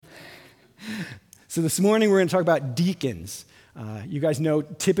So this morning we're going to talk about deacons. You guys know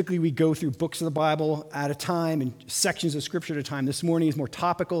typically we go through books of the Bible at a time and sections of Scripture at a time. This morning is more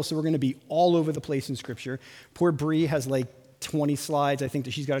topical, so we're going to be all over the place in Scripture. Poor Bree has like 20 slides, I think,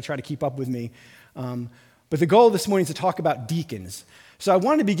 that she's got to try to keep up with me. But the goal this morning is to talk about deacons. So I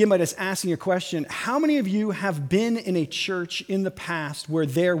wanted to begin by just asking a question. How many of you have been in a church in the past where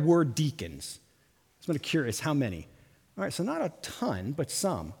there were deacons? I'm curious, how many? All right, so not a ton, but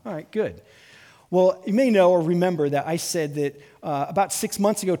some. All right, good. Well, you may know or remember that I said that about 6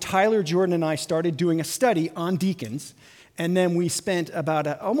 months ago, Tyler, Jordan, and I started doing a study on deacons. And then we spent about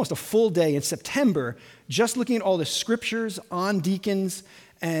almost a full day in September just looking at all the scriptures on deacons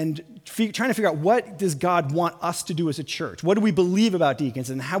and trying to figure out what does God want us to do as a church? What do we believe about deacons,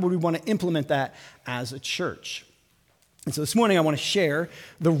 and how would we want to implement that as a church? And so this morning I want to share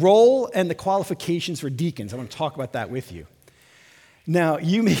the role and the qualifications for deacons. I want to talk about that with you. Now,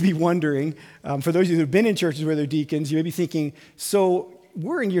 you may be wondering, for those of you who have been in churches where they're deacons, you may be thinking, so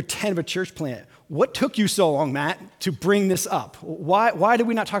we're in year 10 of a church plant. What took you so long, Matt, to bring this up? Why did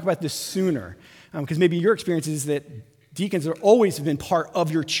we not talk about this sooner? Because maybe your experience is that deacons have always been part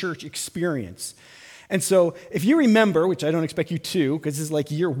of your church experience. And so if you remember, which I don't expect you to, because this is like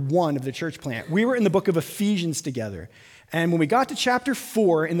year 1 of the church plant, we were in the book of Ephesians together. And when we got to chapter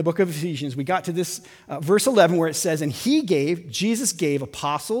 4 in the book of Ephesians, we got to this verse 11 where it says, and Jesus gave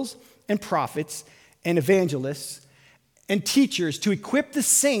apostles and prophets and evangelists and teachers to equip the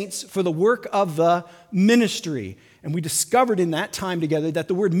saints for the work of the ministry. And we discovered in that time together that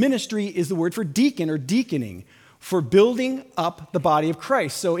the word ministry is the word for deacon or deaconing, for building up the body of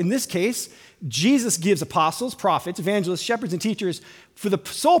Christ. So in this case, Jesus gives apostles, prophets, evangelists, shepherds, and teachers for the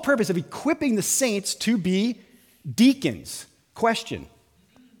sole purpose of equipping the saints to be deacons. Question.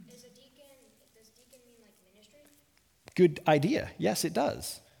 Does deacon mean like ministry? Good idea. Yes, it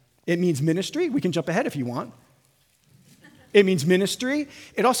does. It means ministry. We can jump ahead if you want. It means ministry.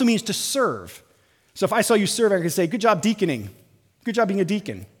 It also means to serve. So if I saw you serve, I could say, good job deaconing. Good job being a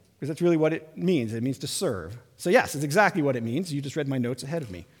deacon. Because that's really what it means. It means to serve. So yes, it's exactly what it means. You just read my notes ahead of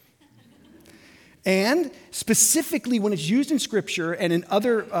me. And specifically when it's used in Scripture and in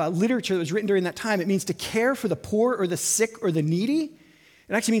other literature that was written during that time, it means to care for the poor or the sick or the needy.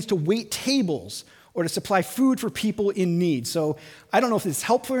 It actually means to wait tables or to supply food for people in need. So I don't know if this is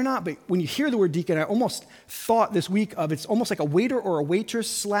helpful or not, but when you hear the word deacon, I almost thought this week of it's almost like a waiter or a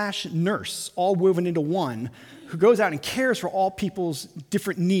waitress / nurse all woven into one who goes out and cares for all people's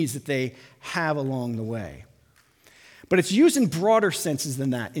different needs that they have along the way. But it's used in broader senses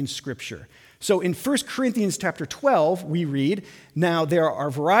than that in Scripture. So in 1 Corinthians chapter 12, we read, now there are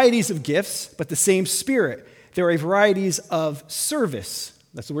varieties of gifts, but the same Spirit. There are varieties of service.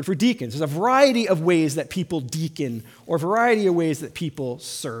 That's the word for deacons. There's a variety of ways that people deacon or a variety of ways that people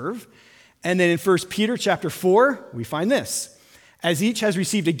serve. And then in 1 Peter chapter 4, we find this. As each has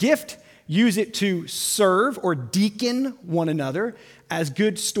received a gift, use it to serve or deacon one another as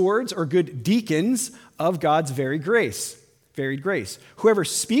good stewards or good deacons of God's varied grace. Whoever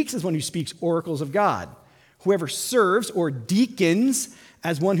speaks is one who speaks oracles of God. Whoever serves or deacons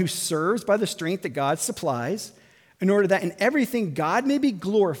as one who serves by the strength that God supplies, in order that in everything God may be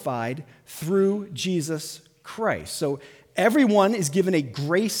glorified through Jesus Christ. So everyone is given a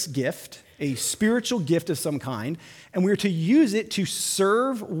grace gift, a spiritual gift of some kind, and we're to use it to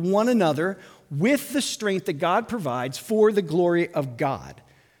serve one another with the strength that God provides for the glory of God.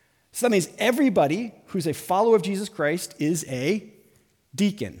 So that means everybody who's a follower of Jesus Christ is a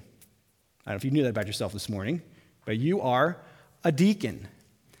deacon. I don't know if you knew that about yourself this morning, but you are a deacon.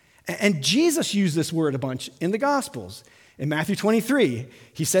 And Jesus used this word a bunch in the Gospels. In Matthew 23,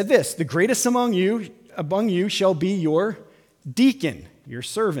 he said this, the greatest among you shall be your deacon, your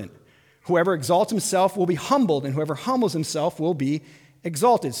servant. Whoever exalts himself will be humbled, and whoever humbles himself will be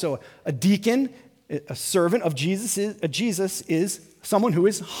exalted. So a deacon, a servant of Jesus is someone who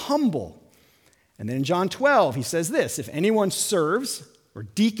is humble. And then in John 12, he says this, if anyone serves or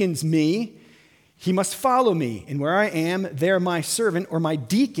deacons me, he must follow me, and where I am, there my servant or my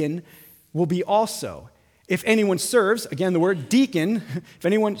deacon will be also. If anyone serves, again the word deacon, if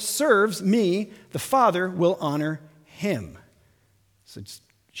anyone serves me, the Father will honor him. So just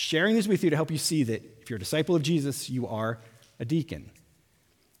sharing this with you to help you see that if you're a disciple of Jesus, you are a deacon.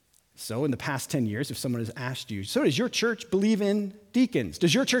 So in the past 10 years, if someone has asked you, so does your church believe in deacons?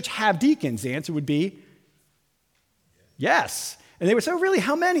 Does your church have deacons? The answer would be yes. And they would say, oh, really,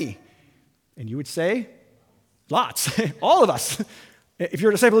 how many? And you would say, lots, all of us. If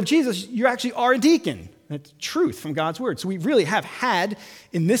you're a disciple of Jesus, you actually are a deacon. That's truth from God's word. So we really have had,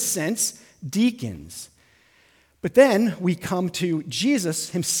 in this sense, deacons. But then we come to Jesus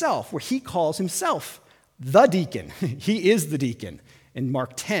himself, where he calls himself the deacon. He is the deacon. In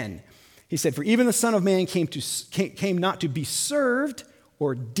Mark 10, he said, "For even the Son of Man came not to be served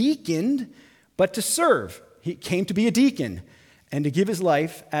or deaconed, but to serve." He came to be a deacon and to give his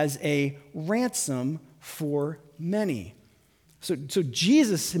life as a ransom for many. So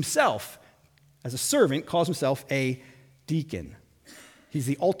Jesus himself, as a servant, calls himself a deacon. He's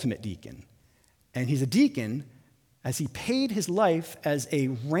the ultimate deacon. And he's a deacon as he paid his life as a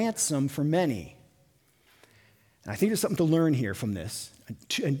ransom for many. And I think there's something to learn here from this,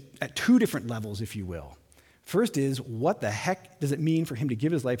 at two different levels, if you will. First is, what the heck does it mean for him to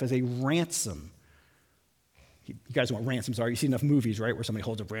give his life as a ransom? You guys know what ransoms are. You see enough movies, right, where somebody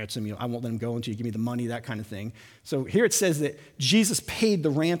holds a ransom. I won't let him go until you give me the money, that kind of thing. So here it says that Jesus paid the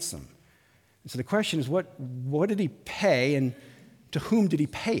ransom. And so the question is, what did he pay, and to whom did he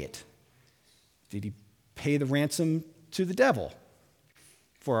pay it? Did he pay the ransom to the devil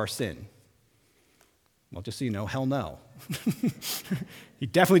for our sin? Well, just so you know, hell no. He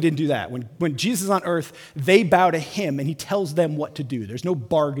definitely didn't do that. When Jesus is on earth, they bow to him, and he tells them what to do. There's no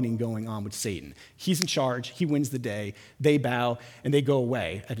bargaining going on with Satan. He's in charge. He wins the day. They bow, and they go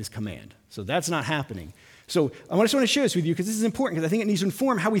away at his command. So that's not happening. So I just want to share this with you because this is important, because I think it needs to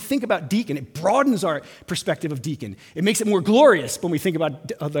inform how we think about deacon. It broadens our perspective of deacon. It makes it more glorious when we think about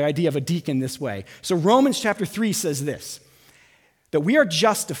the idea of a deacon this way. So Romans chapter 3 says this, that we are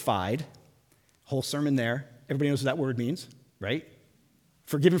justified, whole sermon there. Everybody knows what that word means, right?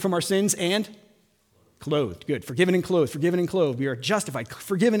 Forgiven from our sins and clothed. Good. Forgiven and clothed. Forgiven and clothed. We are justified,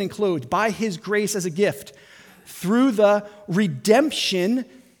 forgiven and clothed by his grace as a gift through the redemption.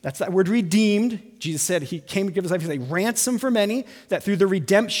 That's that word redeemed. Jesus said he came to give his life as a ransom for many, that through the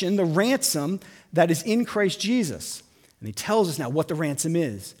redemption, the ransom that is in Christ Jesus. And he tells us now what the ransom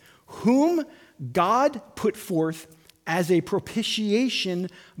is. Whom God put forth as a propitiation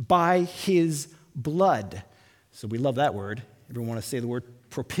by his blood. So we love that word. Everyone want to say the word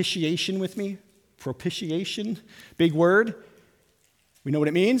propitiation with me? Propitiation, big word. We know what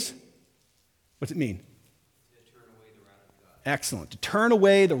it means? What's it mean? To turn away the wrath of God. Excellent. To turn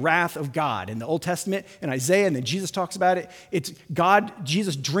away the wrath of God. In the Old Testament, in Isaiah, and then Jesus talks about it, it's God,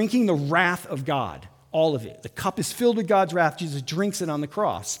 Jesus drinking the wrath of God. All of it. The cup is filled with God's wrath. Jesus drinks it on the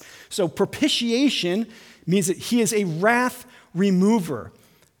cross. So propitiation means that he is a wrath remover.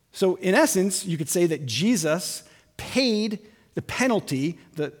 So in essence, you could say that Jesus paid the penalty,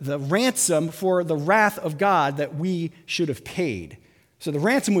 the ransom for the wrath of God that we should have paid. So the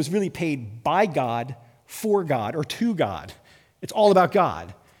ransom was really paid by God, for God, or to God. It's all about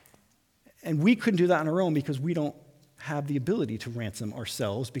God. And we couldn't do that on our own because we don't have the ability to ransom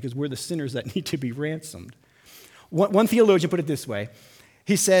ourselves, because we're the sinners that need to be ransomed. One theologian put it this way.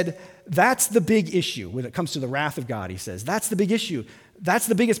 He said, that's the big issue when it comes to the wrath of God, he says. That's the big issue. That's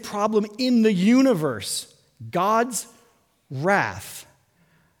the biggest problem in the universe, God's wrath.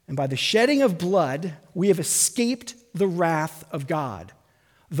 And by the shedding of blood, we have escaped the wrath of God.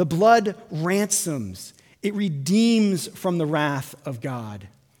 The blood ransoms. It redeems from the wrath of God.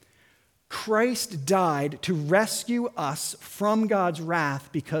 Christ died to rescue us from God's wrath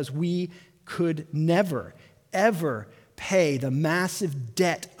because we could never, ever pay the massive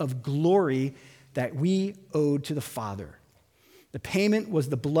debt of glory that we owed to the Father. The payment was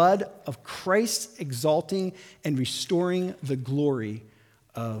the blood of Christ exalting and restoring the glory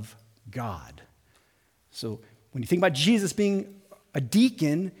of God. So when you think about Jesus being a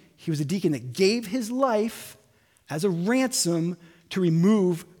deacon, he was a deacon that gave his life as a ransom to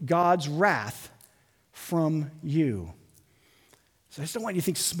remove God's wrath from you. So I just don't want you to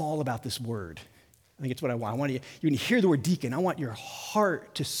think small about this word. I think it's what I want. I want you, when you hear the word deacon, I want your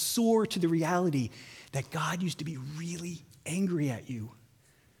heart to soar to the reality that God used to be really angry at you,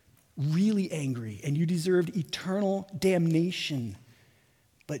 really angry, and you deserved eternal damnation.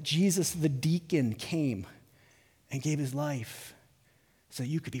 But Jesus, the deacon, came and gave his life so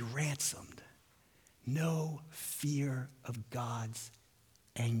you could be ransomed. No fear of God's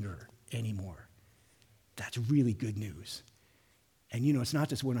anger anymore. That's really good news. And you know, it's not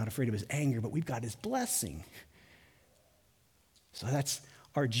just we're not afraid of his anger, but we've got his blessing. So that's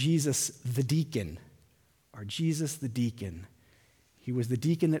our Jesus the deacon. Our Jesus the deacon. He was the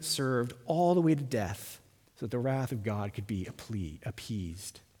deacon that served all the way to death so that the wrath of God could be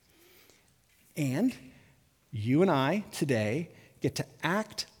appeased. And you and I today get to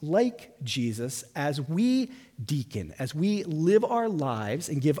act like Jesus as we deacon, as we live our lives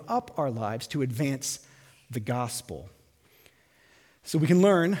and give up our lives to advance the gospel. So we can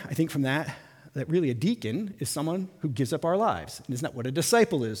learn, I think, from that really a deacon is someone who gives up our lives. And isn't that what a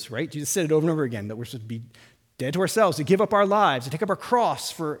disciple is, right? Jesus said it over and over again, that we're supposed to be dead to ourselves, to give up our lives, to take up our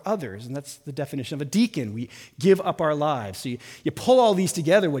cross for others. And that's the definition of a deacon. We give up our lives. So you pull all these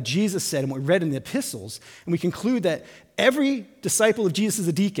together, what Jesus said and what we read in the epistles, and we conclude that every disciple of Jesus is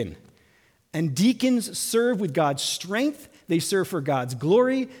a deacon. And deacons serve with God's strength, they serve for God's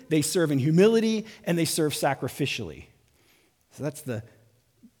glory, they serve in humility, and they serve sacrificially. So that's the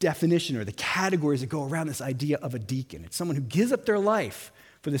definition or the categories that go around this idea of a deacon. It's someone who gives up their life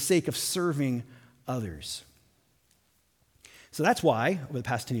for the sake of serving others. So that's why, over the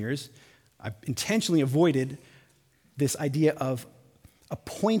past 10 years, I've intentionally avoided this idea of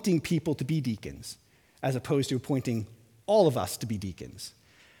appointing people to be deacons as opposed to appointing all of us to be deacons.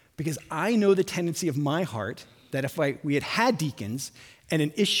 Because I know the tendency of my heart that if we had had deacons and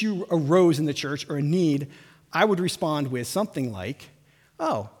an issue arose in the church or a need, I would respond with something like,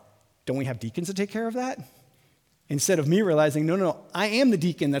 oh, don't we have deacons to take care of that? Instead of me realizing, no, I am the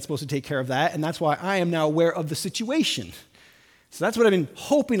deacon that's supposed to take care of that, and that's why I am now aware of the situation. So that's what I've been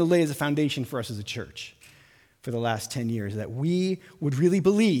hoping to lay as a foundation for us as a church for the last 10 years, that we would really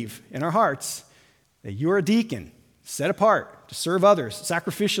believe in our hearts that you're a deacon, set apart to serve others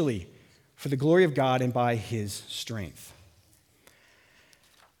sacrificially for the glory of God and by his strength.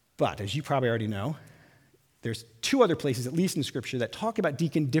 But as you probably already know, there's two other places, at least in Scripture, that talk about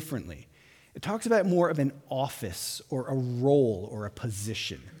deacon differently. It talks about more of an office or a role or a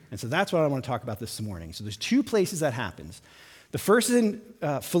position. And so that's what I want to talk about this morning. So there's two places that happens. The first is in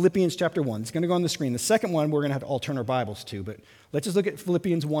Philippians chapter 1. It's going to go on the screen. The second one we're going to have to all turn our Bibles to, but let's just look at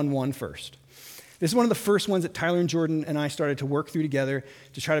Philippians 1:1 first. This is one of the first ones that Tyler and Jordan and I started to work through together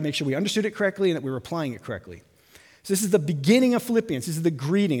to try to make sure we understood it correctly and that we were applying it correctly. So this is the beginning of Philippians. This is the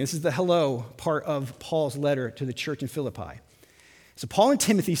greeting. This is the hello part of Paul's letter to the church in Philippi. So Paul and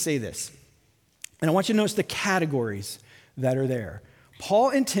Timothy say this, and I want you to notice the categories that are there. Paul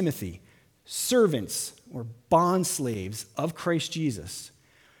and Timothy, servants or bond slaves of Christ Jesus,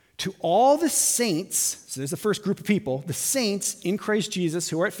 to all the saints, so there's the first group of people, the saints in Christ Jesus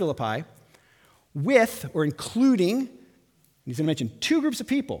who are at Philippi, with or including, he's going to mention two groups of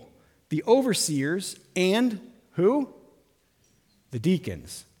people, the overseers and who? The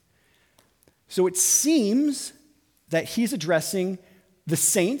deacons. So it seems that he's addressing the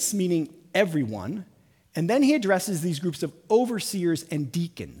saints, meaning everyone, and then he addresses these groups of overseers and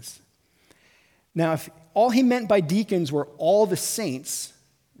deacons. Now, if all he meant by deacons were all the saints,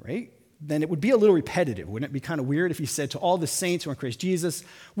 right, then it would be a little repetitive. Wouldn't it be kind of weird if he said to all the saints who are in Christ Jesus,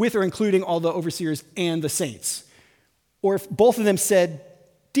 with or including all the overseers and the saints? Or if both of them said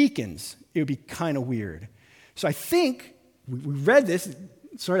deacons, it would be kind of weird. So I think we read this,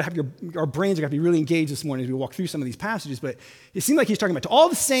 sort of have our brains are going to be really engaged this morning as we walk through some of these passages, but it seemed like he's talking about to all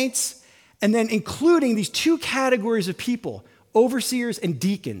the saints and then including these two categories of people, overseers and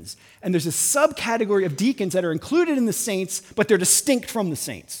deacons. And there's a subcategory of deacons that are included in the saints, but they're distinct from the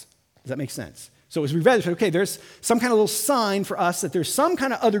saints. Does that make sense? So as we read this, okay, there's some kind of little sign for us that there's some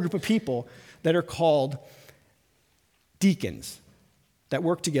kind of other group of people that are called deacons that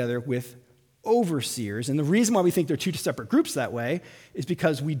work together with overseers. And the reason why we think they're two separate groups that way is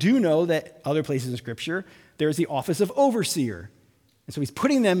because we do know that other places in Scripture, there's the office of overseer. And so he's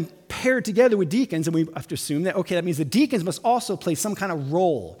putting them paired together with deacons, and we have to assume that, okay, that means the deacons must also play some kind of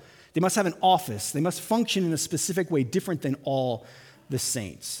role. They must have an office. They must function in a specific way different than all the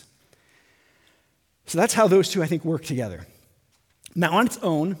saints. So that's how those two, I think, work together. Now, on its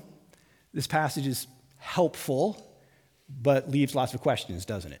own, this passage is helpful, but leaves lots of questions,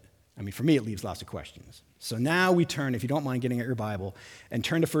 doesn't it? I mean, for me, it leaves lots of questions. So now we turn, if you don't mind getting at your Bible, and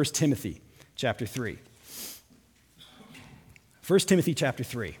turn to 1 Timothy chapter 3. 1 Timothy chapter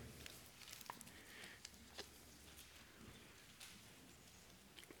 3.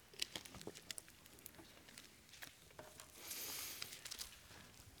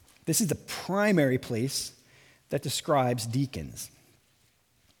 This is the primary place that describes deacons.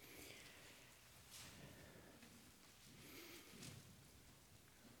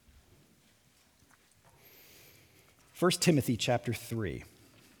 First Timothy chapter 3.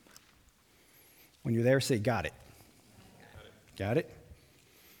 When you're there, say, got it. Got it?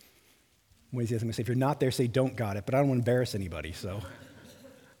 What is the other thing I'm going to say? If you're not there, say, don't got it. But I don't want to embarrass anybody, so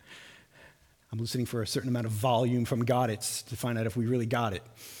I'm listening for a certain amount of volume from got it's to find out if we really got it.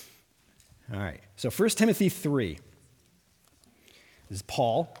 All right, so 1 Timothy 3. This is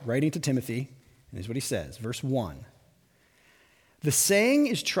Paul writing to Timothy, and this is what he says. Verse 1. The saying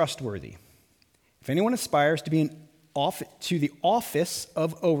is trustworthy. If anyone aspires to be to the office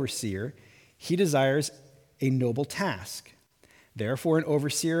of overseer, he desires a noble task. Therefore, an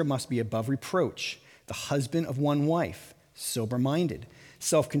overseer must be above reproach, the husband of one wife, sober-minded,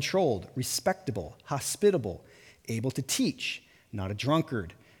 self-controlled, respectable, hospitable, able to teach, not a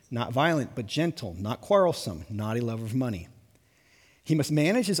drunkard, not violent, but gentle, not quarrelsome, not a lover of money. He must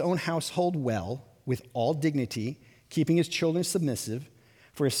manage his own household well, with all dignity, keeping his children submissive.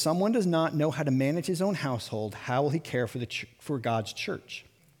 For if someone does not know how to manage his own household, how will he care for God's church?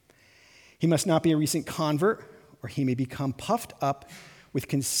 He must not be a recent convert, or he may become puffed up with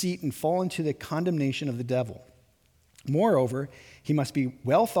conceit and fall into the condemnation of the devil. Moreover, he must be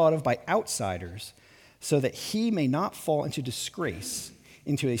well thought of by outsiders, so that he may not fall into disgrace,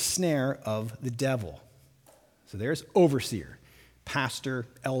 into a snare of the devil. So there's overseer, pastor,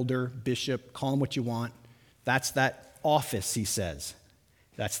 elder, bishop, call him what you want. That's that office, he says.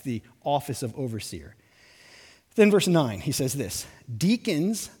 That's the office of overseer. Then verse 9, he says this,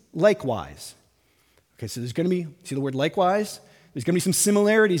 deacons likewise. Okay, so there's going to be, see the word likewise? There's going to be some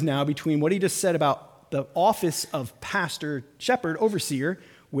similarities now between what he just said about the office of pastor, shepherd, overseer,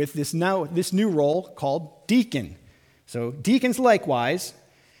 with this new role called deacon. So deacons likewise,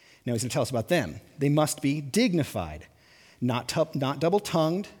 now he's going to tell us about them. They must be dignified, not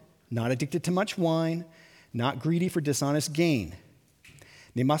double-tongued, not addicted to much wine, not greedy for dishonest gain.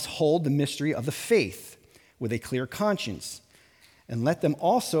 They must hold the mystery of the faith with a clear conscience, and let them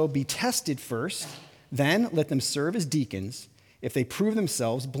also be tested first, then let them serve as deacons if they prove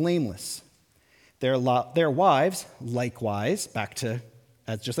themselves blameless. Their wives, likewise, back to,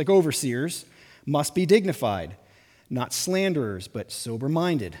 as just like overseers, must be dignified, not slanderers, but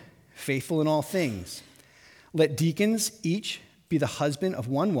sober-minded, faithful in all things. Let deacons each be the husband of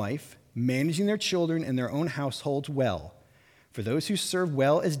one wife, managing their children and their own households well. For those who serve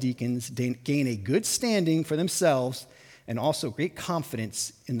well as deacons gain a good standing for themselves and also great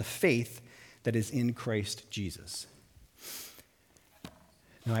confidence in the faith that is in Christ Jesus.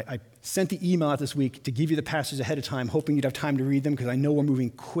 Now, I sent the email out this week to give you the passages ahead of time, hoping you'd have time to read them because I know we're moving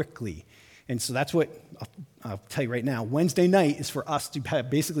quickly. And so that's what I'll tell you right now. Wednesday night is for us to have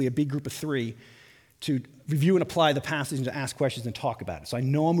basically a big group of 3 to review and apply the passage and to ask questions and talk about it. So I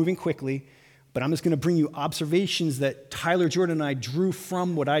know I'm moving quickly, but I'm just going to bring you observations that Tyler, Jordan, and I drew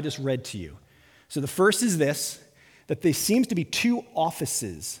from what I just read to you. So the first is this, that there seems to be 2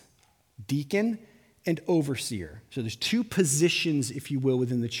 offices, deacon and overseer. So there's 2 positions, if you will,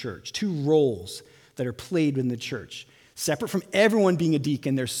 within the church, 2 roles that are played within the church. Separate from everyone being a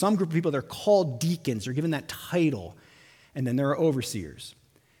deacon, there's some group of people that are called deacons, they're given that title, and then there are overseers.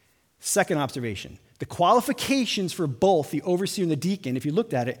 Second observation, the qualifications for both the overseer and the deacon, if you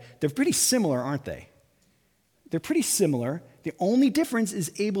looked at it, they're pretty similar, aren't they? They're pretty similar. The only difference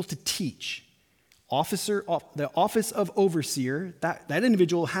is able to teach. The office of overseer, that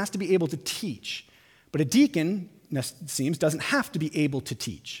individual has to be able to teach. But a deacon, it seems, doesn't have to be able to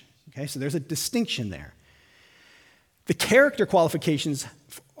teach. Okay, so there's a distinction there. The character qualifications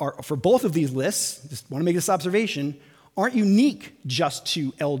for both of these lists, just want to make this observation, aren't unique just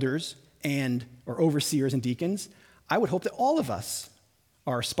to elders or overseers and deacons. I would hope that all of us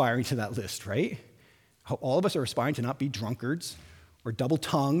are aspiring to that list, right? I hope all of us are aspiring to not be drunkards or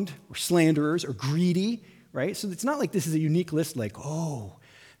double-tongued or slanderers or greedy, right? So it's not like this is a unique list like, oh,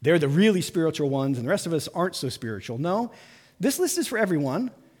 they're the really spiritual ones and the rest of us aren't so spiritual. No, this list is for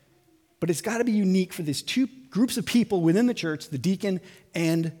everyone, but it's got to be unique for these 2 groups of people within the church, the deacon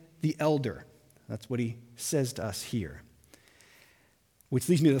and the elder. That's what he says to us here. Which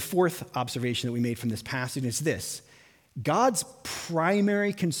leads me to the 4th observation that we made from this passage, and it's this. God's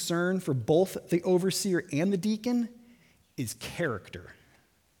primary concern for both the overseer and the deacon is character.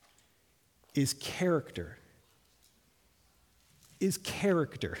 Is character.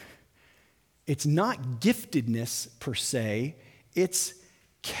 It's not giftedness per se, it's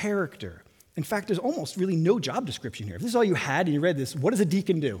character. In fact, there's almost really no job description here. If this is all you had and you read this, what does a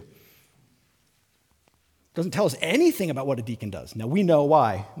deacon do? It doesn't tell us anything about what a deacon does. Now, we know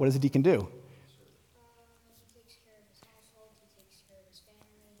why. What does a deacon do? He takes care of his household, he takes care of his family,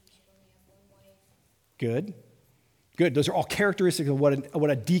 he should only have one wife. Good. Good. Those are all characteristics of what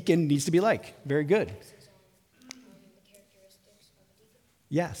a deacon needs to be like. Very good. The characteristics of a deacon.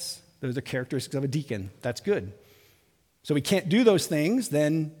 Yes, those are characteristics of a deacon. That's good. So we can't do those things,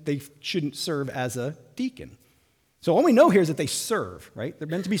 then they shouldn't serve as a deacon. So all we know here is that they serve, right? They're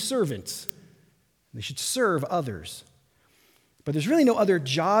meant to be servants. They should serve others. But there's really no other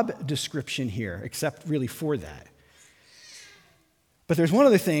job description here except really for that. But there's one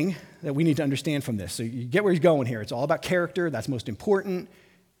other thing that we need to understand from this. So you get where he's going here. It's all about character. That's most important.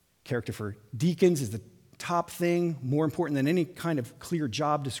 Character for deacons is the top thing, more important than any kind of clear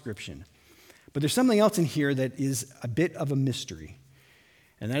job description. But there's something else in here that is a bit of a mystery,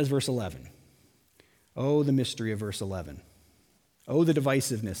 and that is verse 11. Oh, the mystery of verse 11. Oh, the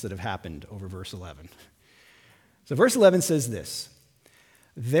divisiveness that have happened over verse 11. So verse 11 says this,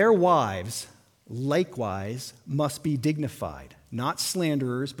 their wives likewise must be dignified, not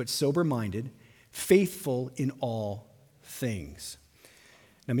slanderers, but sober-minded, faithful in all things.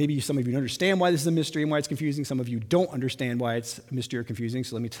 Now, maybe some of you understand why this is a mystery and why it's confusing. Some of you don't understand why it's a mystery or confusing.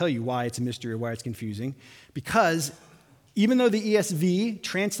 So let me tell you why it's a mystery or why it's confusing. Because even though the ESV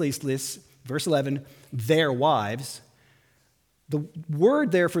translates this, verse 11, their wives, the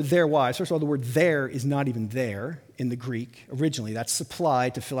word there for their wives, first of all, the word there is not even there in the Greek originally. That's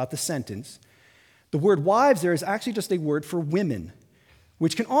supplied to fill out the sentence. The word wives there is actually just a word for women,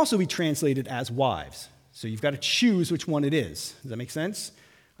 which can also be translated as wives. So you've got to choose which one it is. Does that make sense?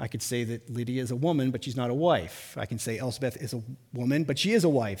 I could say that Lydia is a woman, but she's not a wife. I can say Elspeth is a woman, but she is a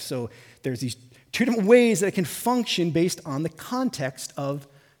wife. So there's these two different ways that it can function based on the context of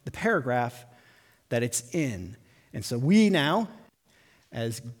the paragraph that it's in. And so we now,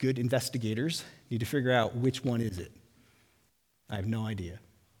 as good investigators, need to figure out which one is it. I have no idea.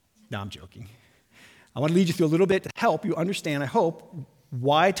 No, I'm joking. I want to lead you through a little bit to help you understand, I hope,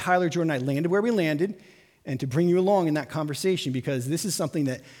 why Tyler, Jordan, and I landed where we landed, and to bring you along in that conversation, because this is something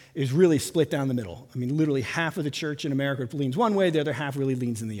that is really split down the middle. I mean, literally half of the church in America leans one way, the other half really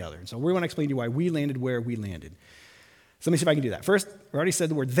leans in the other. And so we want to explain to you why we landed where we landed. So let me see if I can do that. First, I already said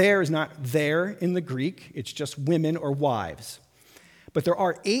the word there is not there in the Greek. It's just women or wives. But there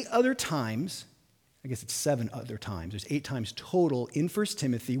are 8 other times, I guess it's 7 other times. There's 8 times total in 1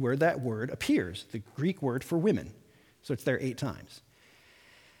 Timothy where that word appears, the Greek word for women. So it's there 8 times.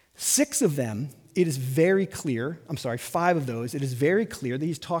 6 of them, it is very clear, 5 of those, it is very clear that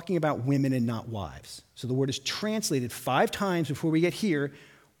he's talking about women and not wives. So the word is translated 5 times before we get here,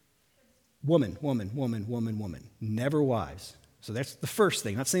 woman, woman, woman, woman, woman, never wives. So that's the first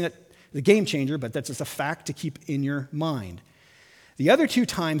thing. I'm not saying that the game changer, but that's just a fact to keep in your mind. The other 2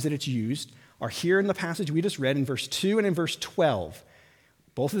 times that it's used are here in the passage we just read in verse 2 and in verse 12.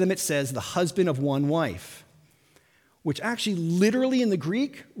 Both of them it says, the husband of one wife, which actually literally in the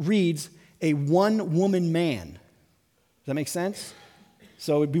Greek reads a one-woman man. Does that make sense?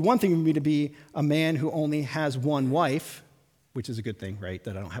 So it'd be one thing for me to be a man who only has one wife, which is a good thing, right,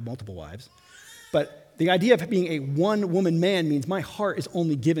 that I don't have multiple wives. But the idea of being a one-woman man means my heart is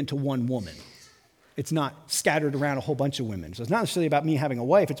only given to one woman. It's not scattered around a whole bunch of women. So it's not necessarily about me having a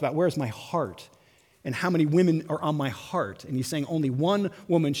wife. It's about where's my heart and how many women are on my heart. And he's saying only one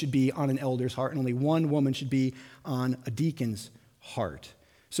woman should be on an elder's heart and only one woman should be on a deacon's heart.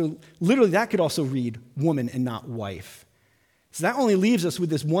 So literally that could also read woman and not wife. So that only leaves us with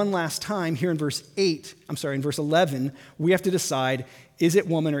this one last time here in verse 11, we have to decide, is it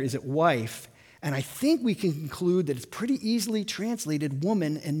woman or is it wife? And I think we can conclude that it's pretty easily translated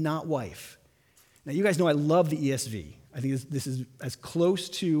woman and not wife. Now, you guys know I love the ESV. I think this is as close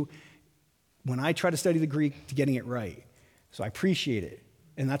to when I try to study the Greek to getting it right. So I appreciate it.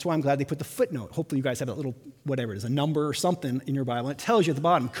 And that's why I'm glad they put the footnote. Hopefully you guys have that little, whatever it is, a number or something in your Bible. And it tells you at the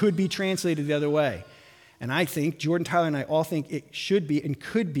bottom, could be translated the other way. And I think, Jordan, Tyler, and I all think it should be and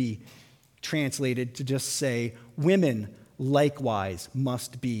could be translated to just say, women likewise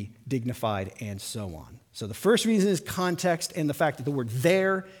must be dignified and so on. So the first reason is context and the fact that the word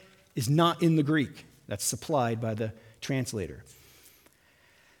there is not in the Greek. That's supplied by the translator.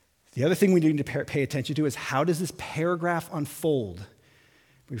 The other thing we need to pay attention to is how does this paragraph unfold?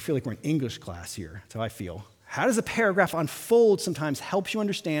 We feel like we're in English class here. That's how I feel. How does a paragraph unfold sometimes helps you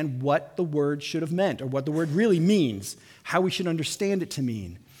understand what the word should have meant or what the word really means, how we should understand it to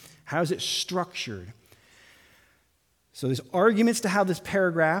mean. How is it structured? So there's arguments to how this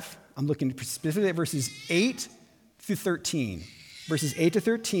paragraph, I'm looking specifically at verses 8 through 13. Verses 8 to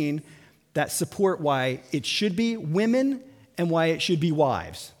 13 that support why it should be women and why it should be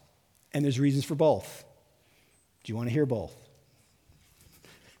wives. And there's reasons for both. Do you want to hear both?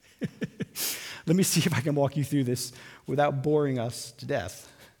 Let me see if I can walk you through this without boring us to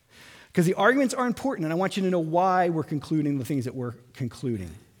death. Because the arguments are important, and I want you to know why we're concluding the things that we're concluding.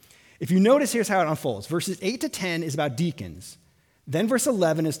 If you notice, here's how it unfolds. Verses 8 to 10 is about deacons. Then verse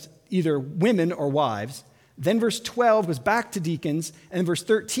 11 is either women or wives. Then verse 12 goes back to deacons, and verse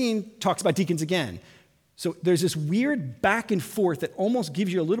 13 talks about deacons again. So there's this weird back and forth that almost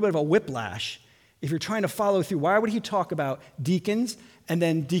gives you a little bit of a whiplash if you're trying to follow through. Why would he talk about deacons and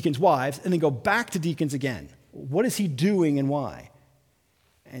then deacons' wives and then go back to deacons again? What is he doing and why?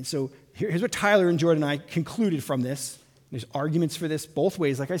 And so here's what Tyler and Jordan and I concluded from this. There's arguments for this both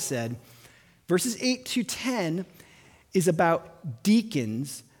ways, like I said. Verses 8 to 10 is about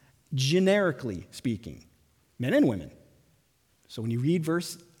deacons, generically speaking, men and women. So when you read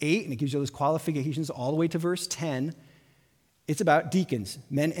verse 8, and it gives you those qualifications all the way to verse 10, it's about deacons,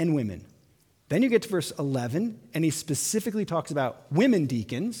 men and women. Then you get to verse 11, and he specifically talks about women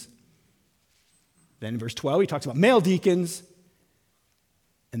deacons. Then in verse 12, he talks about male deacons.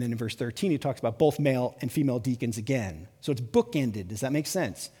 And then in verse 13, he talks about both male and female deacons again. So it's bookended. Does that make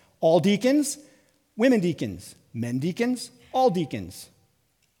sense? All deacons, women deacons, men deacons, all deacons.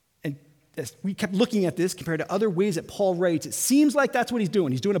 And as we kept looking at this compared to other ways that Paul writes, it seems like that's what he's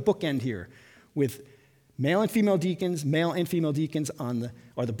doing. He's doing a bookend here with male and female deacons on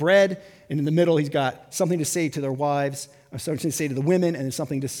the bread, and in the middle he's got something to say to their wives, or something to say to the women, and then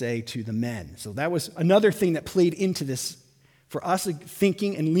something to say to the men. So that was another thing that played into this for us,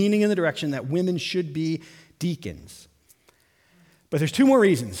 thinking and leaning in the direction that women should be deacons. But there's two more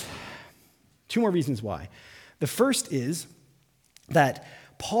reasons why. The first is that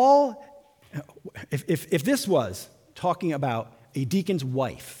Paul, if this was talking about a deacon's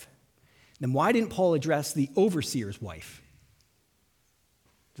wife, then why didn't Paul address the overseer's wife?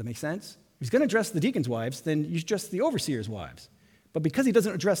 Does that make sense? If he's going to address the deacon's wives, then you address the overseer's wives. But because he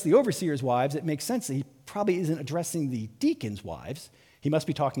doesn't address the overseer's wives, it makes sense that he probably isn't addressing the deacon's wives. He must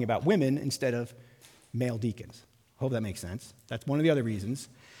be talking about women instead of male deacons. Hope that makes sense. That's one of the other reasons.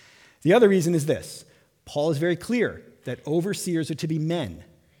 The other reason is this. Paul is very clear that overseers are to be men.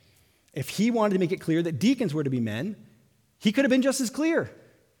 If he wanted to make it clear that deacons were to be men, he could have been just as clear.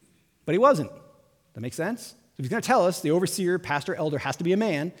 But he wasn't. That makes sense? So if he's going to tell us the overseer, pastor, elder has to be a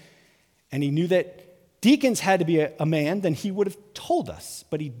man, and he knew that deacons had to be a man, then he would have told us,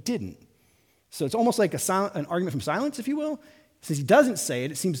 but he didn't. So it's almost like an argument from silence, if you will. Since he doesn't say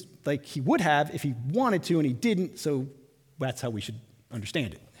it, it seems like he would have if he wanted to, and he didn't, so that's how we should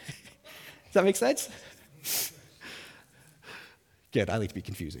understand it. Does that make sense? Good, I like to be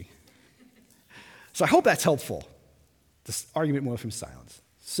confusing. So I hope that's helpful, this argument more from silence.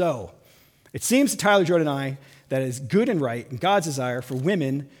 So it seems to Tyler, Jordan, and I that it is good and right and God's desire for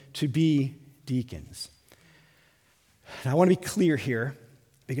women to be deacons. Now, I want to be clear here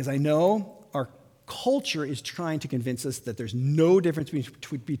because I know our culture is trying to convince us that there's no difference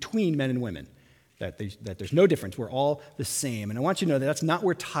between men and women, that there's no difference. We're all the same. And I want you to know that that's not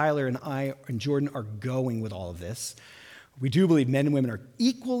where Tyler and I and Jordan are going with all of this. We do believe men and women are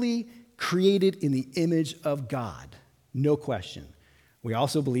equally created in the image of God, no question. We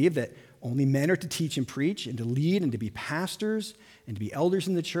also believe that only men are to teach and preach and to lead and to be pastors and to be elders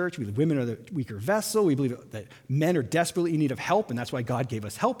in the church. We believe women are the weaker vessel. We believe that men are desperately in need of help, and that's why God gave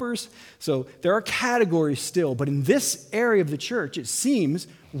us helpers. So there are categories still, but in this area of the church, it seems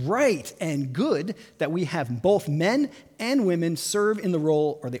right and good that we have both men and women serve in the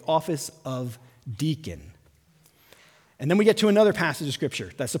role or the office of deacon. And then we get to another passage of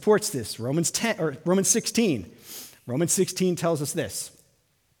Scripture that supports this, Romans 16. Romans 16 tells us this.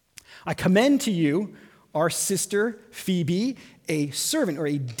 I commend to you our sister Phoebe, a servant or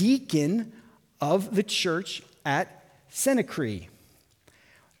a deacon of the church at Cenchreae,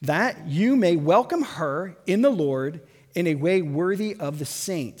 that you may welcome her in the Lord in a way worthy of the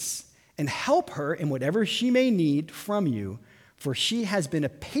saints, and help her in whatever she may need from you, for she has been a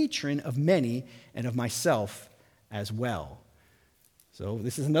patron of many and of myself as well. So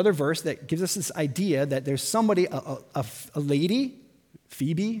this is another verse that gives us this idea that there's somebody, a lady,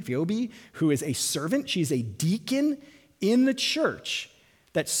 Phoebe, who is a servant. She's a deacon in the church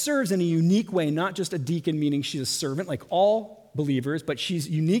that serves in a unique way, not just a deacon meaning she's a servant like all believers, but she's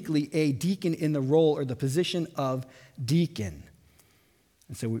uniquely a deacon in the role or the position of deacon.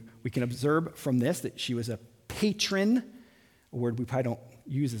 And so we can observe from this that she was a patron, a word we probably don't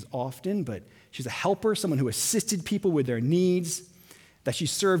use as often, but she's a helper, someone who assisted people with their needs, that she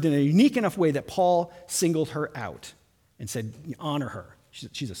served in a unique enough way that Paul singled her out and said, honor her.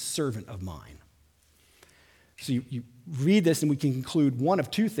 She's a servant of mine. So you read this and we can conclude one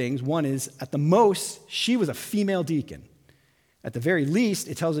of two things. One is, at the most, she was a female deacon. At the very least,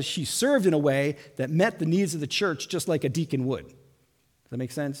 it tells us she served in a way that met the needs of the church just like a deacon would. Does that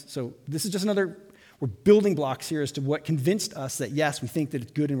make sense? So this is just we're building blocks here as to what convinced us that, yes, we think that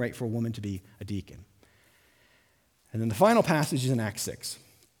it's good and right for a woman to be a deacon. And then the final passage is in Acts 6.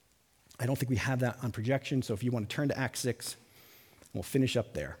 I don't think we have that on projection, so if you want to turn to Acts 6, we'll finish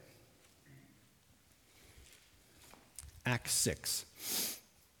up there. Acts 6.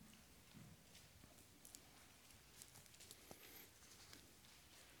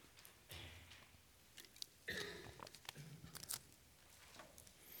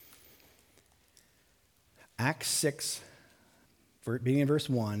 Acts 6, beginning in verse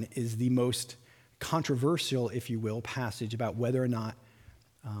 1, is the most controversial, if you will, passage about whether or not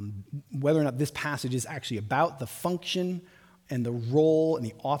this passage is actually about the function and the role and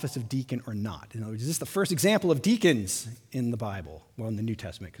the office of deacon or not. In other words, is this the first example of deacons in the Bible? Well, in the New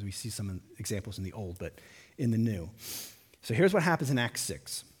Testament, because we see some examples in the Old, but in the New. So here's what happens in Acts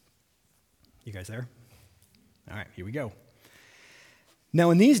 6. You guys there? All right, here we go.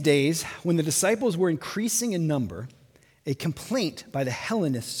 Now, in these days, when the disciples were increasing in number, a complaint by the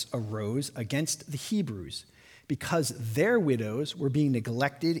Hellenists arose against the Hebrews because their widows were being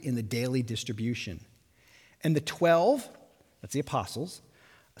neglected in the daily distribution. And the 12, that's the apostles,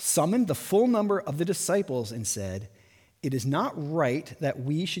 summoned the full number of the disciples and said, "It is not right that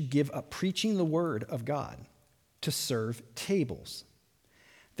we should give up preaching the word of God to serve tables.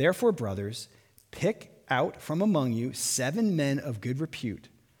 Therefore, brothers, pick out from among you 7 men of good repute,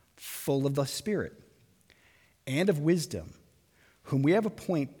 full of the Spirit and of wisdom, whom we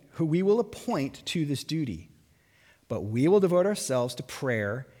will appoint to this duty. But we will devote ourselves to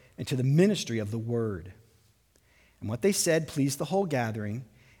prayer and to the ministry of the word." And what they said pleased the whole gathering,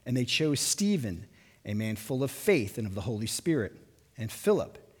 and they chose Stephen, a man full of faith and of the Holy Spirit, and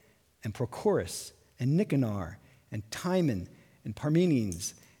Philip, and Prochorus, and Nicanor, and Timon, and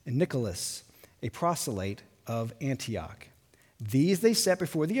Parmenas, and Nicholas, a proselyte of Antioch. These they set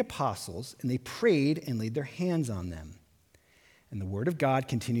before the apostles, and they prayed and laid their hands on them. And the word of God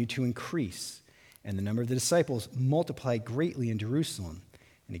continued to increase, and the number of the disciples multiplied greatly in Jerusalem,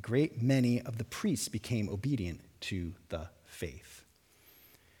 and a great many of the priests became obedient to the faith.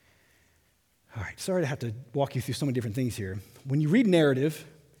 All right, sorry to have to walk you through so many different things here. When you read narrative,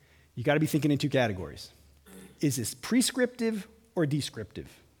 you got to be thinking in 2 categories. Is this prescriptive or descriptive?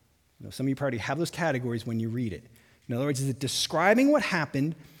 Some of you probably have those categories when you read it. In other words, is it describing what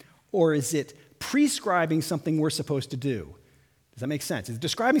happened, or is it prescribing something we're supposed to do? Does that make sense? Is it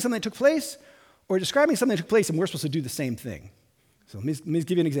describing something that took place, or describing something that took place and we're supposed to do the same thing? So let me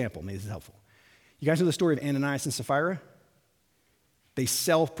give you an example. Maybe this is helpful. You guys know the story of Ananias and Sapphira? They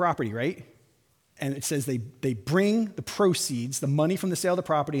sell property, right? And it says they bring the proceeds, the money from the sale of the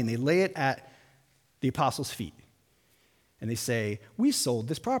property, and they lay it at the apostles' feet. And they say, "We sold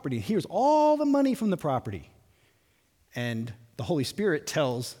this property. Here's all the money from the property." And the Holy Spirit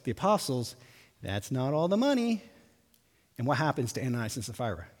tells the apostles, "That's not all the money." And what happens to Ananias and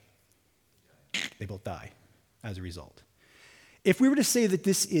Sapphira? They both die as a result. If we were to say that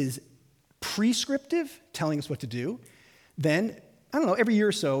this is prescriptive, telling us what to do, then, I don't know, every year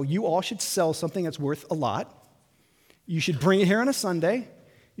or so, you all should sell something that's worth a lot. You should bring it here on a Sunday.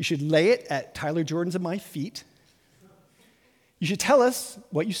 You should lay it at Tyler Jordan's and my feet. You should tell us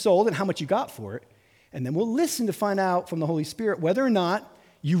what you sold and how much you got for it, and then we'll listen to find out from the Holy Spirit whether or not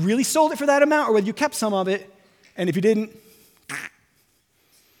you really sold it for that amount or whether you kept some of it, and if you didn't,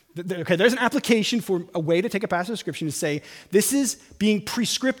 okay, there's an application for a way to take a passage of Scripture and say, this is being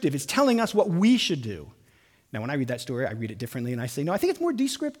prescriptive. It's telling us what we should do. Now, when I read that story, I read it differently, and I say, no, I think it's more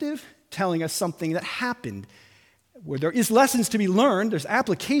descriptive, telling us something that happened, where there is lessons to be learned, there's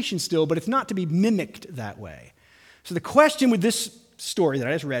application still, but it's not to be mimicked that way. So the question with this story that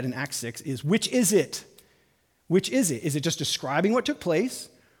I just read in Acts 6 is, which is it? Which is it? Is it just describing what took place,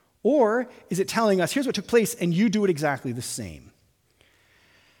 or is it telling us, here's what took place, and you do it exactly the same?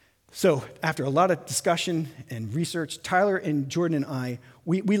 So after a lot of discussion and research, Tyler and Jordan and I,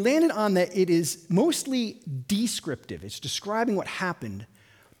 we landed on that it is mostly descriptive. It's describing what happened,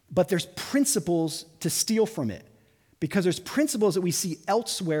 but there's principles to steal from it because there's principles that we see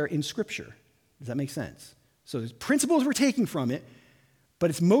elsewhere in Scripture. Does that make sense? So there's principles we're taking from it, but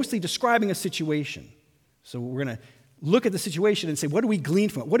it's mostly describing a situation. So we're going to look at the situation and say, what do we glean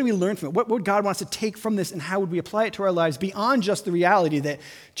from it? What do we learn from it? What would God wants to take from this, and how would we apply it to our lives beyond just the reality that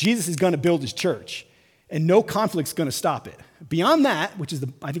Jesus is going to build his church and no conflict's going to stop it? Beyond that, which is,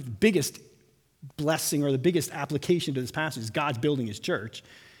 I think, the biggest blessing or the biggest application to this passage, is God's building his church,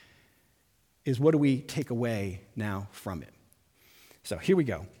 is what do we take away now from it? So here we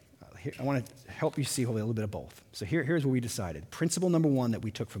go. I want to help you see a little bit of both. So here's what we decided. Principle number 1 that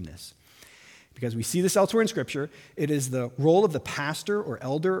we took from this. Because we see this elsewhere in Scripture, it is the role of the pastor or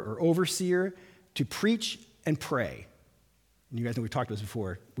elder or overseer to preach and pray. And you guys know we've talked about this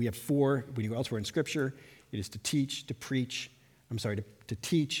before. We have 4, when you go elsewhere in Scripture, it is to teach, to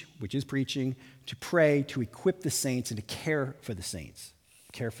teach, which is preaching, to pray, to equip the saints, and to care for the saints,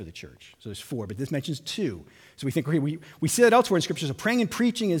 care for the church. So there's 4, but this mentions 2. So we think, okay, we see that elsewhere in Scripture. So praying and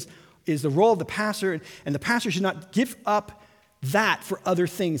preaching is the role of the pastor, and the pastor should not give up that for other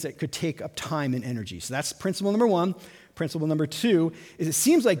things that could take up time and energy. So that's principle number 1. Principle number 2 is it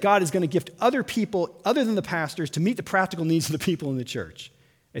seems like God is going to gift other people, other than the pastors, to meet the practical needs of the people in the church.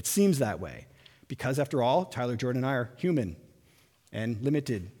 It seems that way. Because after all, Tyler, Jordan, and I are human and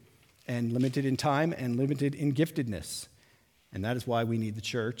limited in time and limited in giftedness. And that is why we need the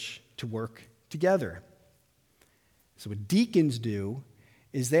church to work together. So what deacons do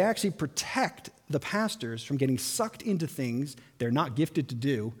is they actually protect the pastors from getting sucked into things they're not gifted to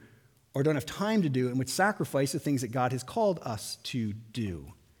do or don't have time to do, and would sacrifice the things that God has called us to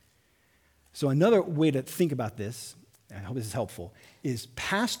do. So another way to think about this, I hope this is helpful, is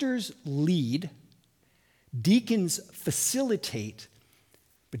pastors lead, deacons facilitate,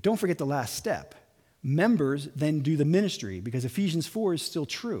 but don't forget the last step. Members then do the ministry, because Ephesians 4 is still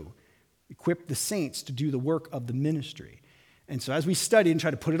true. Equip the saints to do the work of the ministry. And so as we study and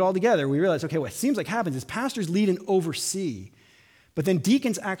try to put it all together, we realize, okay, what it seems like happens is pastors lead and oversee, but then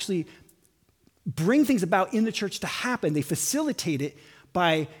deacons actually bring things about in the church to happen. They facilitate it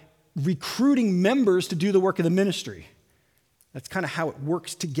by recruiting members to do the work of the ministry. That's kind of how it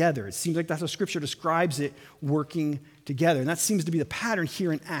works together. It seems like that's how Scripture describes it, working together. And that seems to be the pattern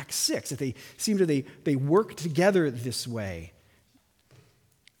here in Acts 6, that they work together this way.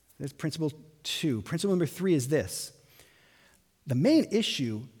 That's principle 2. Principle number 3 is this. The main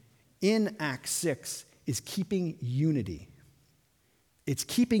issue in Acts 6 is keeping unity. It's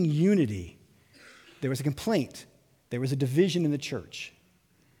keeping unity. There was a complaint. There was a division in the church.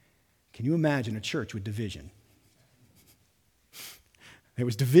 Can you imagine a church with division? There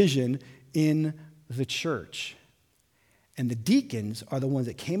was division in the church. And the deacons are the ones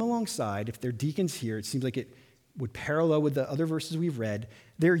that came alongside. If they're deacons here, it seems like it would parallel with the other verses we've read.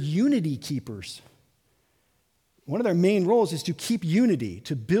 They're unity keepers. One of their main roles is to keep unity,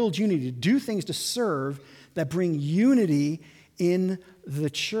 to build unity, to do things to serve that bring unity in the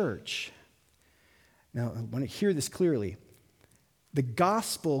church. Now, I want to hear this clearly. The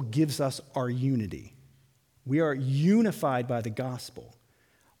gospel gives us our unity. We are unified by the gospel.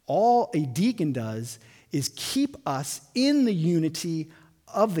 All a deacon does is keep us in the unity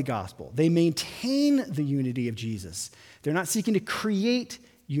of the gospel. They maintain the unity of Jesus. They're not seeking to create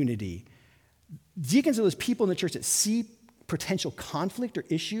unity. Deacons are those people in the church that see potential conflict or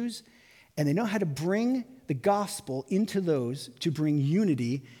issues, and they know how to bring the gospel into those to bring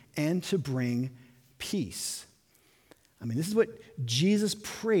unity and to bring peace. I mean, this is what Jesus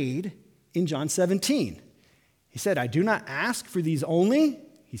prayed in John 17. He said, I do not ask for these only.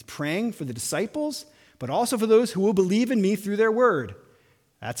 He's praying for the disciples, but also for those who will believe in me through their word.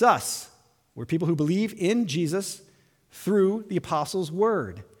 That's us. We're people who believe in Jesus through the apostles'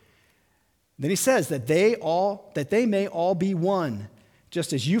 word. Then he says that they may all be one,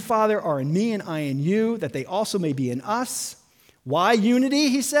 just as you, Father, are in me and I in you, that they also may be in us. Why unity,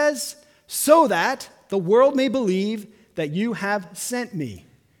 he says? So that the world may believe that you have sent me.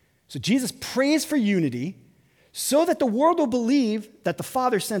 So Jesus prays for unity so that the world will believe that the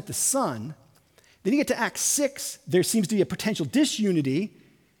Father sent the Son. Then you get to Acts 6, there seems to be a potential disunity.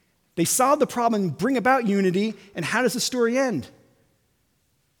 They solve the problem and bring about unity, and how does the story end?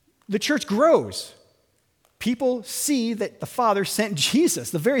 The church grows. People see that the Father sent Jesus.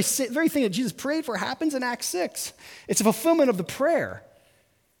 The very thing that Jesus prayed for happens in Acts 6. It's a fulfillment of the prayer.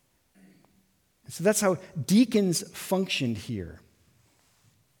 So that's how deacons functioned here.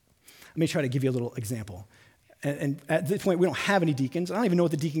 Let me try to give you a little example. And at this point, we don't have any deacons. I don't even know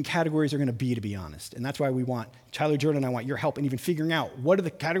what the deacon categories are going to be honest. And that's why we want, Tyler Jordan and I want your help in even figuring out what are the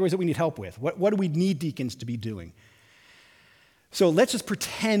categories that we need help with. What do we need deacons to be doing? So let's just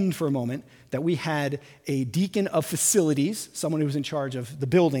pretend for a moment that we had a deacon of facilities, someone who was in charge of the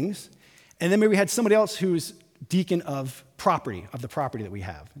buildings, and then maybe we had somebody else who's deacon of property, of the property that we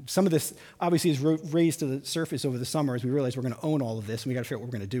have. Some of this obviously is raised to the surface over the summer as we realize we're going to own all of this and we got to figure out what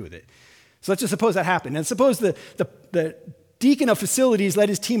we're going to do with it. So let's just suppose that happened. And suppose the deacon of facilities led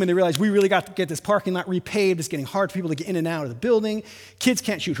his team and they realized we really got to get this parking lot repaved. It's getting hard for people to get in and out of the building. Kids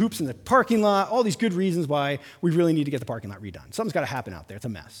can't shoot hoops in the parking lot. All these good reasons why we really need to get the parking lot redone. Something's got to happen out there. It's a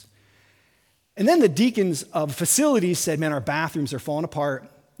mess. And then the deacons of facilities said, man, our bathrooms are falling apart.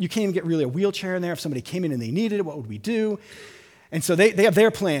 You can't even get really a wheelchair in there. If somebody came in and they needed it, what would we do? And so they have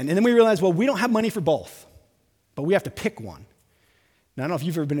their plan. And then we realized, well, we don't have money for both, but we have to pick one. Now, I don't know if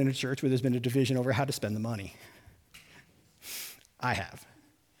you've ever been in a church where there's been a division over how to spend the money. I have.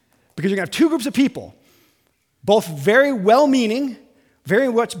 Because you're going to have two groups of people, both very well-meaning,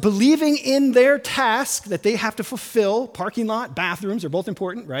 very much believing in their task that they have to fulfill. Parking lot, bathrooms are both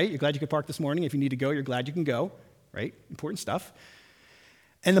important, right? You're glad you could park this morning. If you need to go, you're glad you can go, right? Important stuff.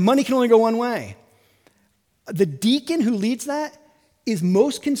 And the money can only go one way. The deacon who leads that is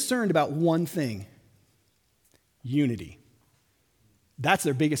most concerned about one thing: unity. That's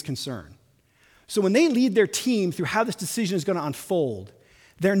their biggest concern. So when they lead their team through how this decision is going to unfold,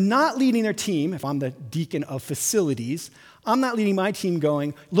 they're not leading their team, if I'm the deacon of facilities, I'm not leading my team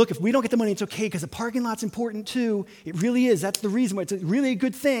going, look, if we don't get the money, it's okay because the parking lot's important too. It really is. That's the reason why it's really a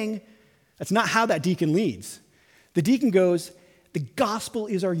good thing. That's not how that deacon leads. The deacon goes, the gospel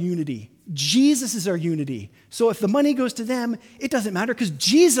is our unity. Jesus is our unity. So if the money goes to them, it doesn't matter because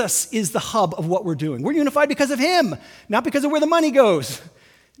Jesus is the hub of what we're doing. We're unified because of him, not because of where the money goes.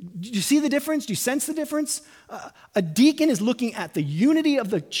 Do you see the difference? Do you sense the difference? A deacon is looking at the unity of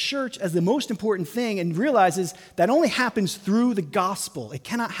the church as the most important thing and realizes that only happens through the gospel. It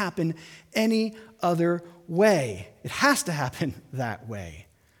cannot happen any other way. It has to happen that way.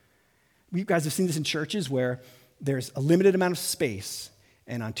 You guys have seen this in churches where there's a limited amount of space,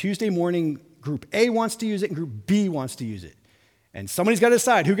 and on Tuesday morning, group A wants to use it and group B wants to use it. And somebody's got to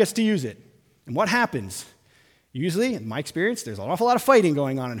decide who gets to use it. And what happens? Usually, in my experience, there's an awful lot of fighting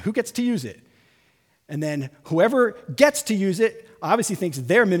going on who gets to use it. And then whoever gets to use it obviously thinks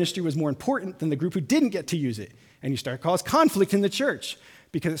their ministry was more important than the group who didn't get to use it. And you start to cause conflict in the church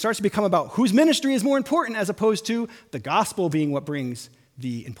because it starts to become about whose ministry is more important as opposed to the gospel being what brings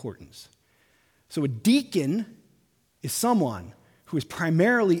the importance. So a deacon is someone who is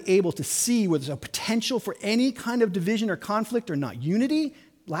primarily able to see where there's a potential for any kind of division or conflict or not unity,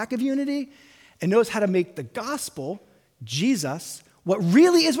 lack of unity, and knows how to make the gospel, Jesus, what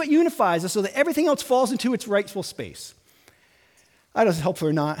really is what unifies us so that everything else falls into its rightful space. I don't know if it's helpful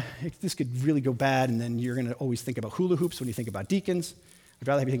or not. This could really go bad, and then you're going to always think about hula hoops when you think about deacons. I'd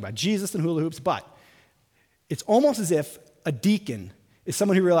rather have you think about Jesus than hula hoops, but it's almost as if a deacon is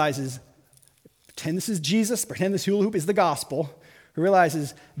someone who realizes, pretend this is Jesus, pretend this hula hoop is the gospel, who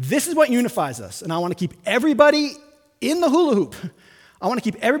realizes this is what unifies us, and I want to keep everybody in the hula hoop. I want to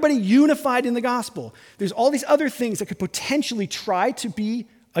keep everybody unified in the gospel. There's all these other things that could potentially try to be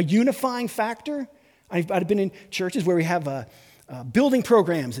a unifying factor. I've been in churches where we have building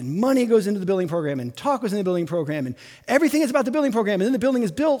programs, and money goes into the building program, and talk goes into the building program, and everything is about the building program, and then the building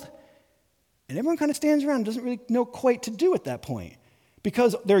is built, and everyone kind of stands around and doesn't really know quite to do at that point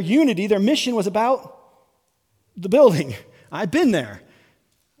because their unity, their mission was about the building. I've been there.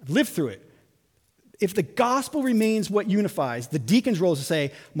 I've lived through it. If the gospel remains what unifies, the deacon's role is to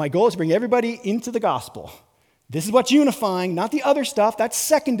say, my goal is to bring everybody into the gospel. This is what's unifying, not the other stuff. That's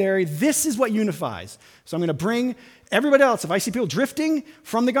secondary. This is what unifies. So I'm going to bring everybody else. If I see people drifting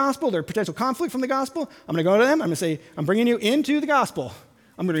from the gospel, their potential conflict from the gospel, I'm going to go to them. I'm going to say, I'm bringing you into the gospel.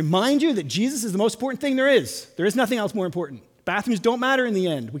 I'm going to remind you that Jesus is the most important thing there is. There is nothing else more important. Bathrooms don't matter in the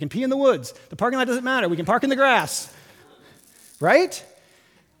end. We can pee in the woods. The parking lot doesn't matter. We can park in the grass. Right?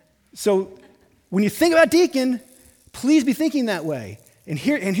 So when you think about deacon, please be thinking that way. And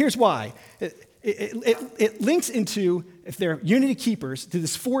here's why. It links into, if they're unity keepers, to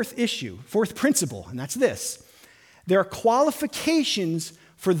this fourth principle, and that's this. There are qualifications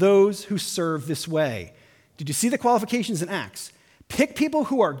for those who serve this way. Did you see the qualifications in Acts? Pick people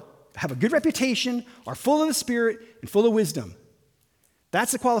who have a good reputation, are full of the Spirit, and full of wisdom.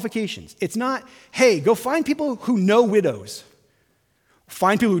 That's the qualifications. It's not, hey, go find people who know widows.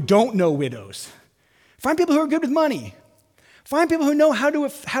 Find people who don't know widows. Find people who are good with money. Find people who know how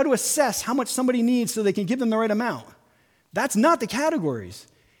to assess how much somebody needs so they can give them the right amount. That's not the categories.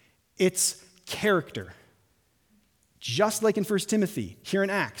 It's character. Just like in 1 Timothy, here in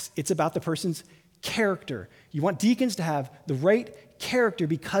Acts, it's about the person's character. You want deacons to have the right character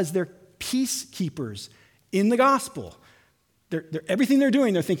because they're peacekeepers in the gospel. Everything they're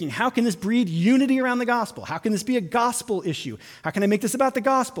doing, they're thinking, how can this breed unity around the gospel? How can this be a gospel issue? How can I make this about the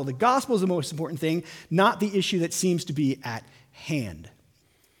gospel? The gospel is the most important thing, not the issue that seems to be at hand.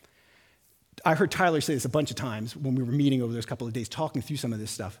 I heard Tyler say this a bunch of times when we were meeting over those couple of days, talking through some of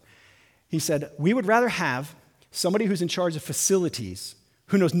this stuff. He said, we would rather have somebody who's in charge of facilities,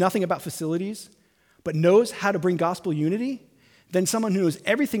 who knows nothing about facilities, but knows how to bring gospel unity, than someone who knows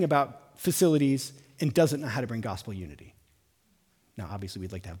everything about facilities and doesn't know how to bring gospel unity. Now, obviously,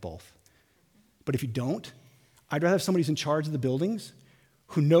 we'd like to have both. But if you don't, I'd rather have somebody who's in charge of the buildings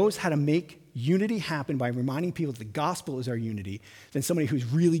who knows how to make unity happen by reminding people that the gospel is our unity than somebody who's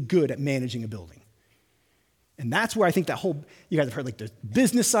really good at managing a building. And that's where I think you guys have heard like the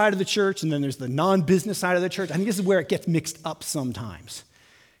business side of the church and then there's the non-business side of the church. I think this is where it gets mixed up sometimes.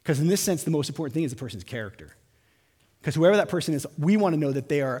 Because in this sense, the most important thing is the person's character. Because whoever that person is, we want to know that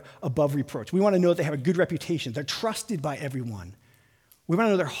they are above reproach. We want to know that they have a good reputation. They're trusted by everyone. We want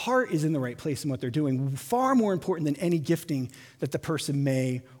to know their heart is in the right place in what they're doing, far more important than any gifting that the person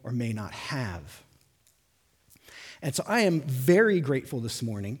may or may not have. And so I am very grateful this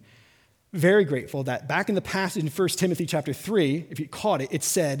morning, very grateful that back in the passage in 1 Timothy chapter 3, if you caught it, it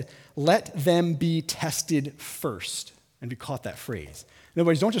said, let them be tested first. And if you caught that phrase. In other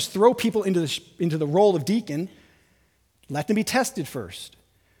words, don't just throw people into the role of deacon. Let them be tested first.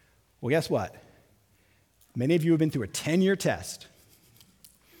 Well, guess what? Many of you have been through a 10-year test,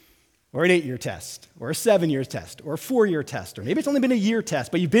 or an 8-year test, or a 7-year test, or a 4-year test, or maybe it's only been a year test,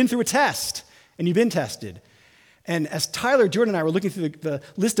 but you've been through a test, and you've been tested. And as Tyler, Jordan, and I were looking through the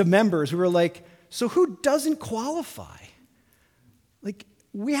list of members, we were like, so who doesn't qualify? Like,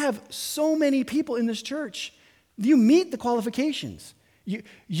 we have so many people in this church. You meet the qualifications.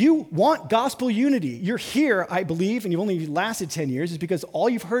 You want gospel unity. You're here, I believe, and you've only lasted 10 years, is because all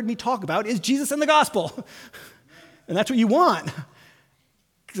you've heard me talk about is Jesus and the gospel. And that's what you want.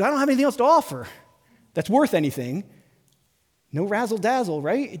 Because I don't have anything else to offer that's worth anything. No razzle-dazzle,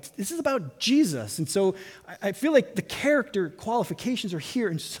 right? This is about Jesus. And so I feel like the character qualifications are here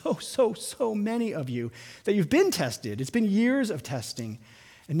in so many of you that you've been tested. It's been years of testing.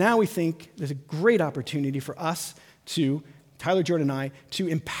 And now we think there's a great opportunity for us to, Tyler, Jordan, and I, to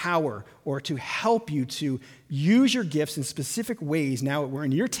empower or to help you to use your gifts in specific ways. Now we're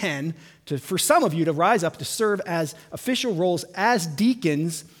in year 10, for some of you to rise up to serve as official roles as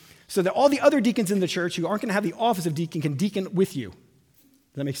deacons, so that all the other deacons in the church who aren't going to have the office of deacon can deacon with you. Does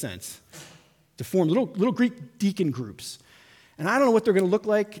that make sense? To form little Greek deacon groups. And I don't know what they're going to look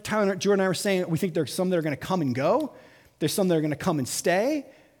like. Tyler, Jordan, and I were saying we think there's some that are going to come and go. There's some that are going to come and stay.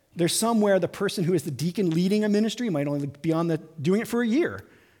 There's some where the person who is the deacon leading a ministry might only be doing it for a year.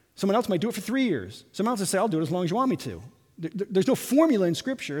 Someone else might do it for 3 years. Someone else will say, I'll do it as long as you want me to. There's no formula in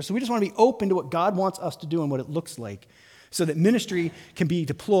Scripture, so we just want to be open to what God wants us to do and what it looks like, so that ministry can be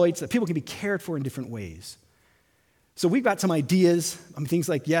deployed, so that people can be cared for in different ways. So we've got some ideas, things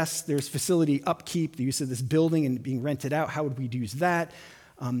like, yes, there's facility upkeep, the use of this building and being rented out. How would we use that?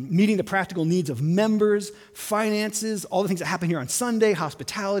 Meeting the practical needs of members, finances, all the things that happen here on Sunday,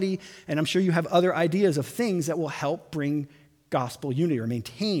 hospitality, and I'm sure you have other ideas of things that will help bring gospel unity, or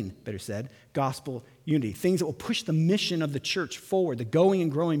maintain, better said, gospel unity. Things that will push the mission of the church forward, the going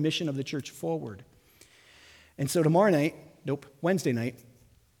and growing mission of the church forward. And so Wednesday night,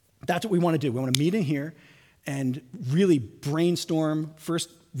 that's what we want to do. We want to meet in here and really brainstorm, first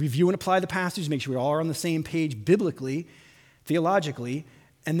review and apply the passage, make sure we all are on the same page biblically, theologically,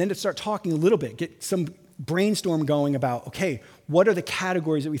 and then to start talking a little bit, get some brainstorm going about, okay, what are the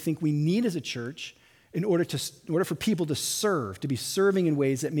categories that we think we need as a church in order for people to serve, to be serving in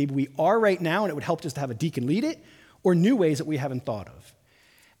ways that maybe we are right now and it would help just to have a deacon lead it, or new ways that we haven't thought of.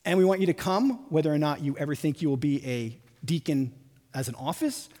 And we want you to come, whether or not you ever think you will be a deacon as an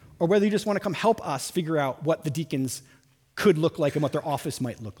office, or whether you just want to come help us figure out what the deacons could look like and what their office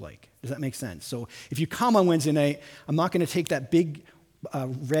might look like. Does that make sense? So if you come on Wednesday night, I'm not going to take that big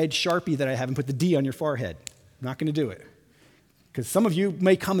red Sharpie that I have and put the D on your forehead. I'm not going to do it. Because some of you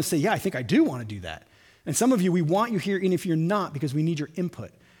may come and say, yeah, I think I do want to do that. And some of you, we want you here, even if you're not, because we need your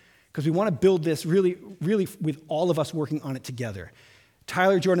input. Because we want to build this really, really with all of us working on it together.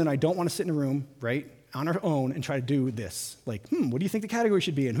 Tyler, Jordan, and I don't want to sit in a room, right, on our own and try to do this. Like, what do you think the category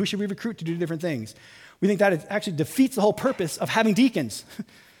should be, and who should we recruit to do different things? We think that it actually defeats the whole purpose of having deacons,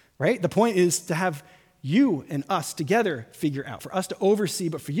 right? The point is to have you and us together figure out, for us to oversee,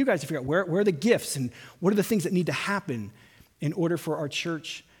 but for you guys to figure out where are the gifts and what are the things that need to happen in order for our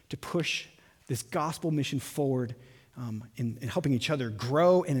church to push this gospel mission forward in helping each other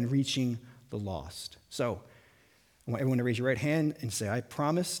grow and in reaching the lost. So I want everyone to raise your right hand and say, I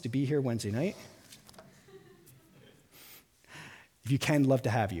promise to be here Wednesday night. If you can, love to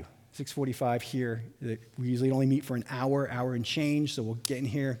have you. 6:45 here. We usually only meet for an hour and change, so we'll get in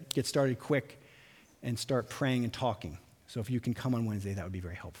here, get started quick, and start praying and talking. So if you can come on Wednesday, that would be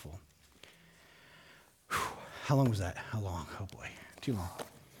very helpful. Whew. How long was that? How long? Oh boy, too long.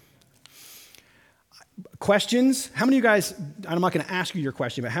 Questions? How many of you guys, I'm not going to ask you your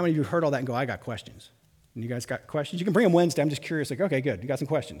question, but how many of you heard all that and go, I got questions? And you guys got questions? You can bring them Wednesday. I'm just curious, like, okay, good. You got some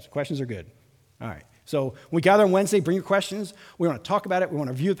questions. Questions are good. All right. So when we gather on Wednesday, bring your questions. We want to talk about it. We want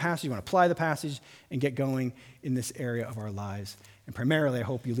to review the passage. We want to apply the passage and get going in this area of our lives. And primarily, I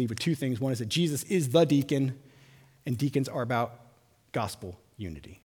hope you leave with two things. One is that Jesus is the deacon, and deacons are about gospel unity.